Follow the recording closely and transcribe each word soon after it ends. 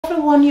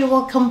everyone, you're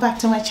welcome back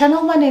to my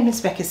channel. My name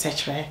is Becky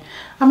Sechre.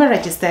 I'm a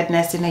registered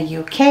nurse in the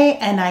UK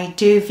and I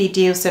do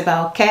videos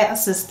about care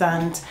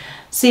assistants,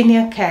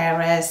 senior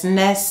carers,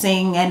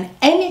 nursing and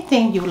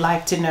anything you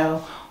like to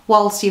know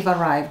whilst you've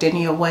arrived and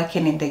you're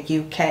working in the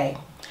UK.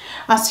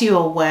 As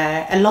you're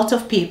aware, a lot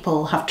of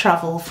people have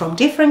traveled from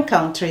different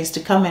countries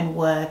to come and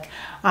work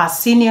as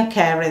senior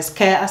carers,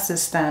 care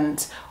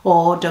assistants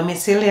or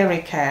domiciliary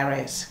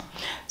carers.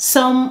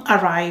 Some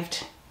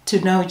arrived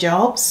to no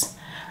jobs,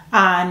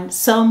 and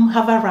some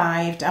have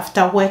arrived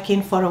after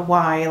working for a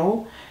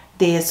while.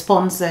 Their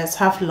sponsors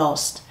have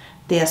lost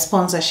their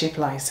sponsorship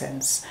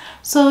license.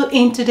 So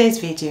in today's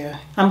video,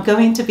 I'm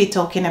going to be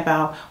talking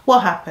about what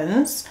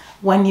happens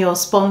when your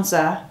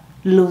sponsor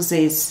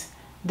loses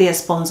their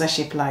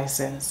sponsorship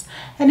license.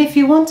 And if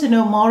you want to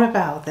know more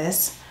about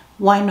this,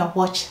 why not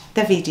watch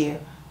the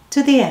video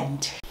to the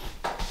end?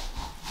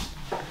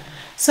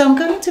 So I'm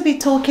going to be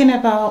talking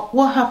about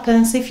what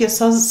happens if your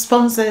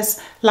sponsor's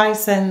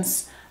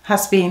license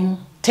has been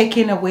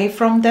taken away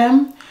from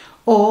them,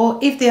 or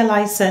if their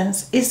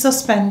license is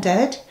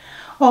suspended,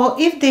 or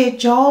if their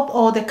job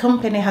or the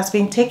company has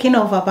been taken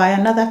over by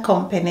another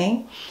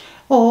company,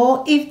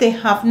 or if they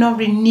have not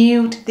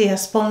renewed their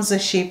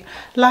sponsorship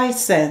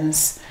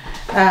license.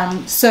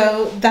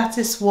 So that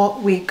is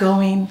what we're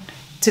going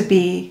to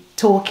be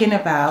talking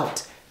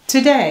about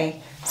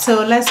today.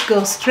 So let's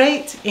go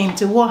straight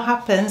into what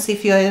happens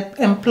if your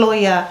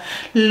employer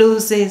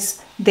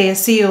loses their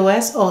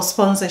COS or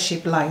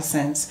sponsorship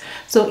license.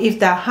 So if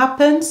that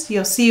happens,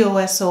 your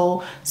COS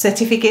or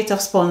certificate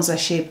of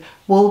sponsorship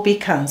will be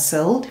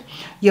cancelled.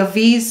 Your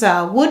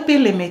visa would be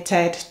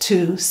limited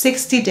to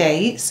 60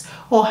 days,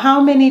 or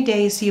how many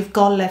days you've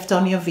got left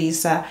on your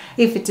visa.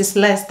 If it is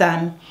less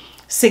than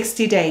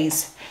 60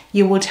 days,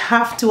 you would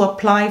have to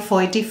apply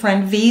for a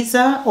different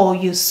visa, or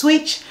you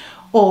switch,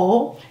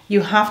 or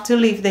you have to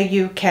leave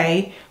the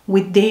UK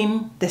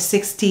within the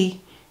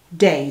 60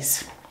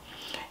 days.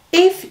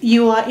 If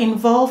you are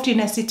involved in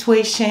a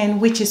situation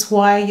which is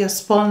why your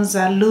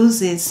sponsor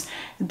loses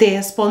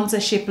their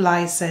sponsorship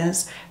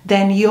license,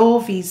 then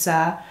your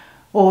visa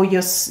or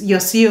your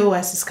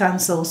COS is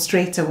cancelled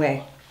straight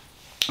away.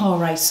 All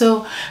right,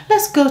 so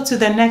let's go to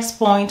the next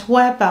point,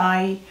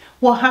 whereby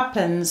what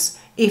happens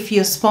if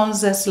your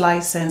sponsor's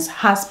license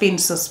has been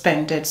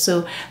suspended.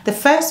 So the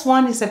first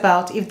one is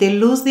about if they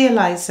lose their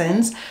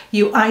license,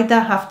 you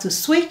either have to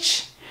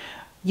switch,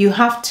 you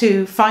have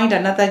to find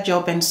another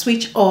job and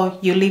switch, or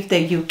you leave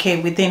the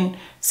UK within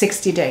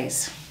 60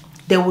 days.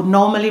 They would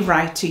normally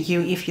write to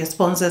you if your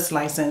sponsor's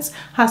license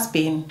has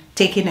been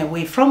taken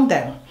away from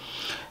them.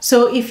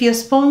 So if your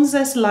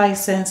sponsor's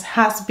license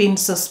has been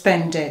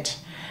suspended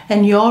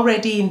and you're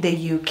already in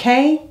the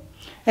UK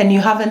and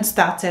you haven't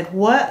started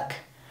work,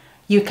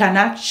 you can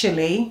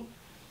actually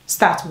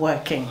start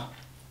working.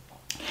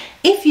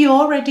 If you're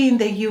already in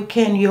the UK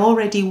and you're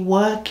already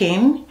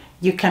working,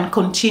 you can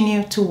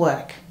continue to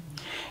work.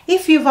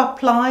 If you've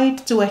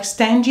applied to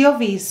extend your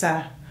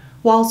visa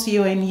whilst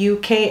you're in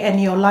UK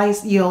and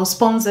your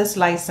sponsor's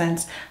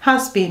license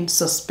has been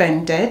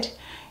suspended,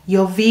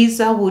 your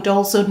visa would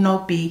also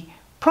not be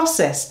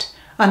processed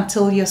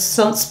until your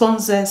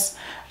sponsor's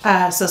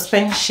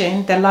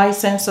suspension, the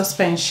license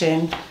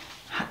suspension,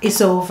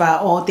 is over,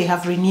 or they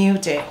have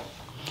renewed it.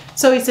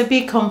 So it's a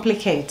bit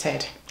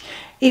complicated.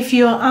 If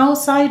you're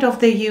outside of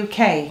the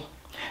UK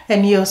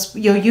and your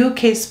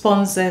UK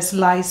sponsor's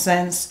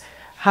license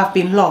have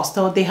been lost,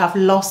 or they have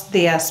lost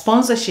their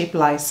sponsorship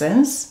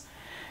license,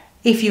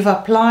 if you've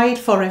applied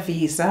for a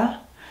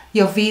visa,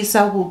 your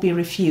visa will be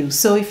refused.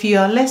 So if you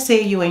are, let's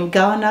say you're in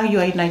Ghana,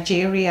 you're in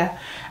Nigeria,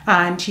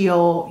 and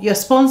your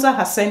sponsor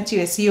has sent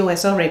you a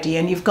COS already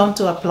and you've gone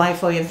to apply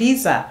for your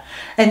visa,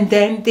 and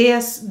then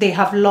they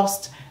have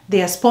lost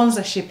their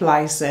sponsorship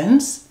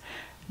license,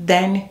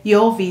 then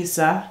your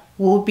visa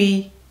will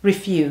be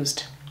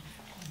refused.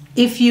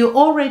 If you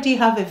already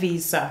have a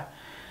visa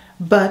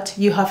but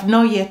you have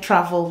not yet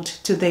traveled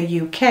to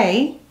the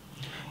UK,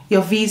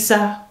 your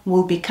visa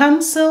will be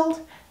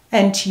cancelled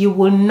and you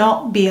will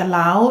not be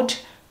allowed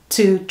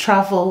to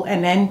travel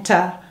and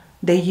enter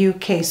the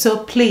UK.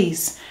 So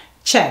please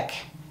check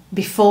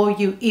before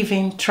you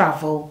even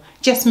travel.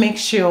 Just make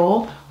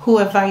sure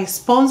whoever is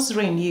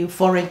sponsoring you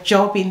for a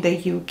job in the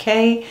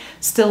UK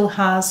still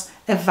has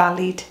a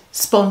valid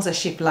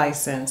sponsorship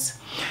license.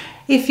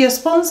 If your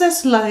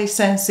sponsor's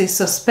license is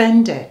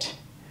suspended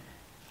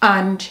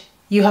and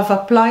you have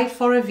applied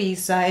for a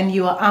visa and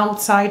you are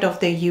outside of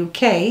the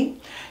UK,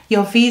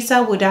 your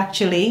visa would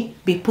actually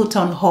be put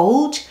on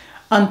hold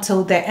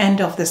until the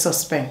end of the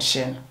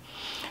suspension.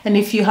 And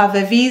if you have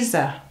a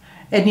visa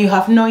and you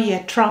have not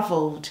yet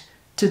traveled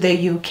to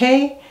the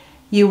UK,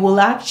 you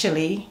will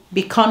actually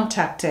be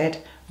contacted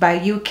by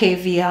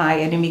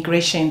UKVI and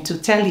immigration to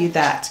tell you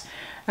that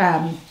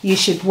you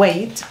should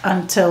wait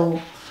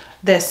until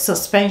the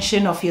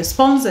suspension of your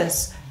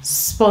sponsor's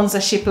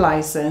sponsorship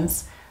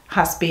license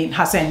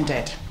has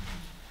ended.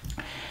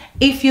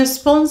 If your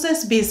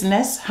sponsor's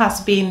business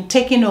has been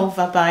taken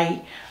over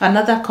by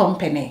another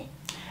company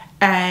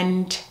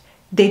and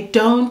they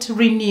don't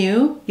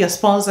renew your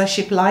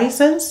sponsorship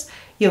license,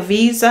 your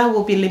visa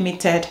will be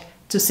limited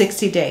to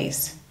 60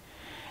 days.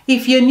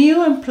 If your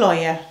new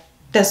employer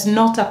does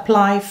not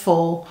apply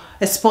for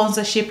a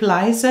sponsorship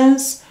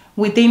license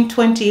within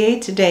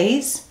 28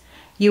 days,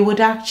 you would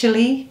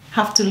actually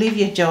have to leave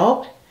your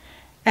job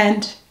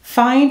and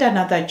find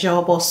another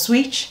job or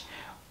switch,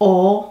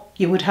 or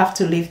you would have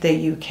to leave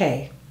the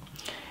UK.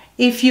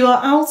 If you are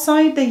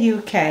outside the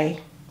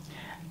UK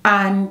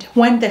and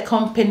when the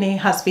company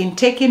has been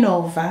taken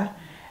over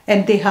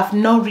and they have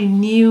not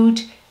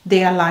renewed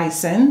their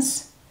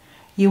license,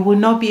 you will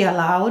not be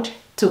allowed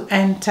to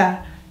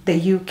enter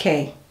the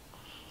UK.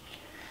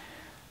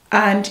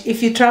 And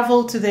if you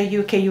travel to the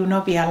UK, you will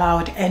not be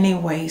allowed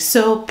anyway.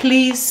 So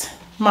please,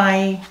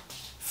 my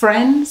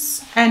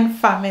friends and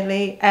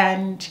family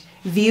and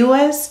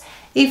viewers,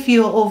 if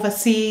you're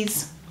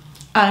overseas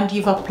and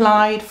you've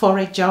applied for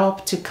a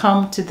job to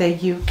come to the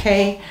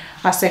UK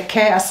as a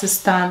care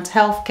assistant,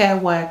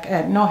 healthcare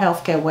worker, no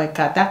healthcare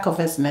worker, that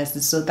covers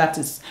nurses, so that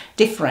is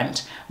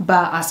different.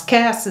 But as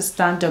care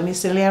assistant,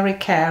 domiciliary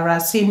carer,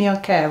 senior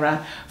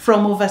carer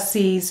from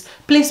overseas,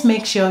 please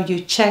make sure you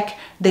check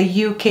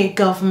the UK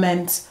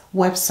government's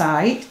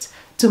website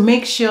to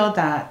make sure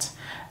that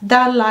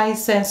that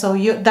license or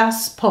that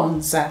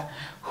sponsor,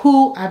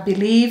 who I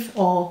believe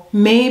or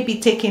may be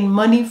taking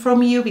money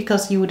from you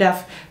because you would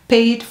have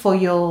paid for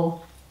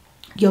your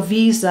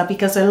visa,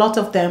 because a lot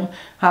of them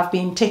have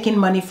been taking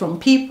money from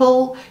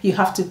people. You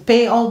have to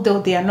pay,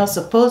 although they are not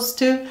supposed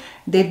to,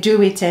 they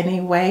do it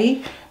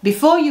anyway.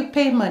 Before you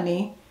pay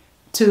money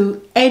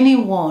to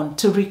anyone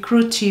to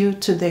recruit you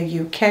to the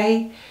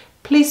UK,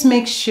 please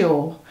make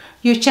sure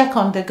you check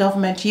on the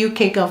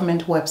UK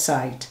government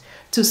website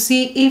to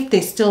see if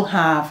they still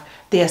have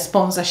their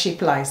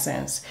sponsorship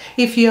license.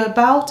 If you're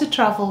about to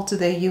travel to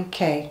the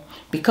UK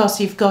because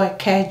you've got a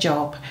care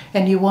job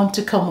and you want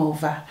to come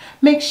over,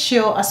 make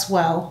sure as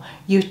well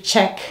you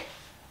check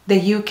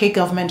the UK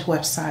government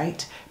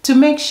website to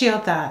make sure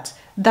that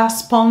that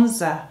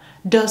sponsor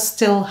does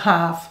still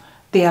have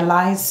their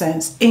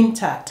license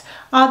intact.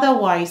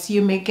 Otherwise,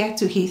 you may get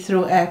to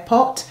Heathrow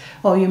Airport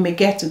or you may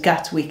get to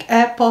Gatwick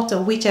Airport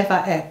or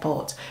whichever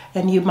airport,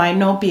 and you might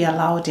not be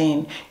allowed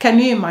in. Can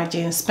you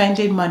imagine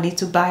spending money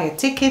to buy a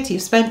ticket? You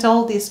spent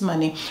all this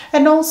money.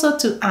 And also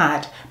to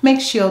add,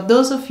 make sure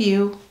those of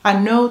you, I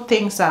know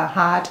things are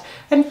hard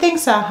and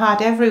things are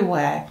hard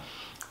everywhere,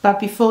 but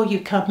before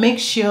you come, make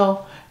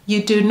sure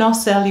you do not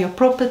sell your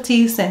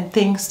properties and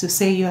things to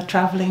say you're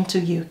traveling to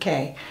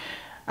UK.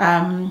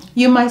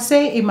 You might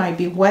say it might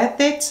be worth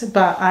it,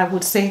 but I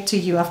would say to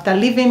you, after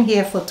living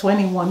here for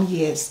 21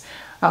 years,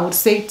 I would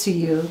say to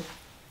you,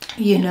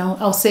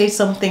 I'll say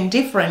something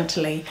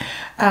differently.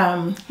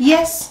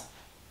 Yes,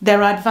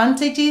 there are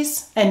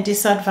advantages and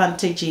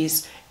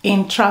disadvantages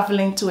in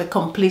traveling to a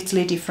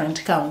completely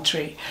different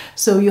country.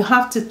 So you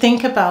have to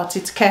think about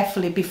it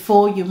carefully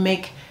before you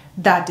make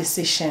that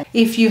decision.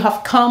 If you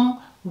have come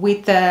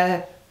with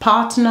a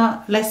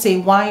partner, let's say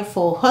wife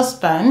or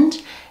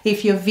husband,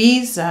 if your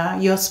visa,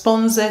 your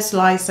sponsor's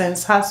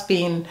license has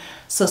been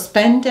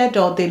suspended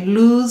or they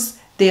lose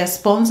their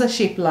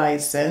sponsorship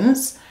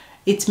license,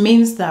 it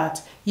means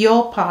that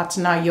your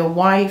partner, your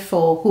wife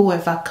or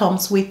whoever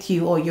comes with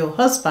you, or your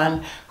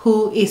husband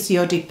who is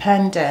your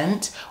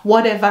dependent,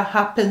 whatever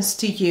happens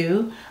to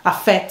you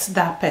affects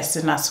that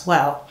person as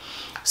well.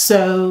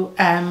 So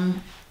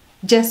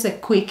just a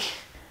quick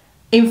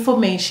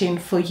information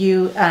for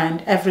you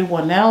and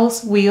everyone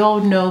else. We all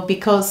know,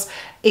 because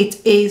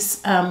it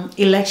is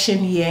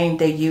election year in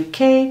the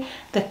UK,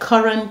 the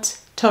current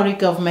Tory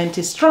government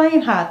is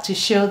trying hard to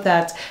show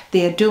that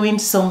they are doing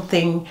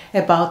something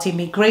about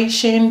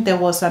immigration. There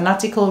was an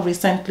article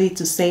recently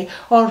to say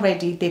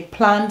already the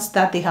plans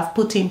that they have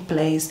put in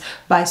place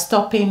by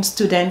stopping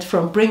students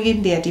from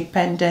bringing their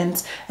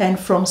dependents and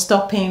from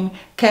stopping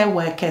care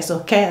workers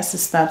or care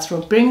assistants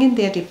from bringing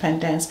their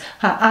dependents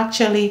have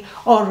actually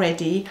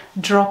already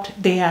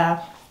dropped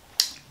their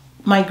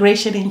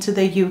migration into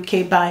the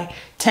UK by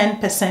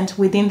 10%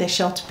 within the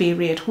short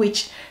period,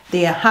 which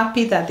they are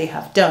happy that they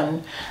have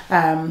done.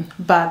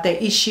 But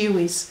the issue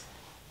is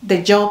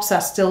the jobs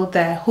are still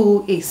there.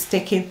 Who is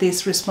taking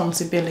these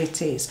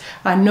responsibilities?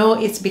 I know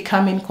it's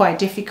becoming quite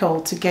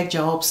difficult to get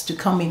jobs to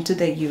come into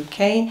the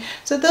UK.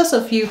 So those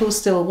of you who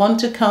still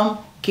want to come,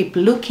 keep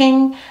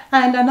looking.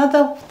 And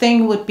another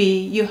thing would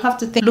be, you have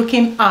to think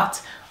looking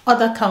at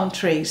other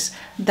countries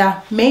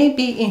that may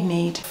be in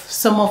need of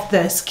some of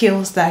the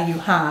skills that you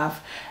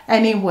have.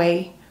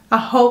 Anyway, I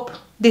hope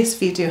this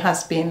video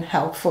has been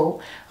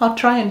helpful. I'll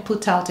try and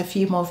put out a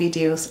few more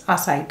videos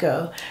as I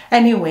go.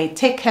 Anyway,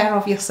 take care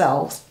of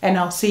yourselves and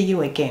I'll see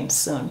you again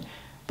soon.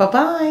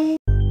 Bye-bye.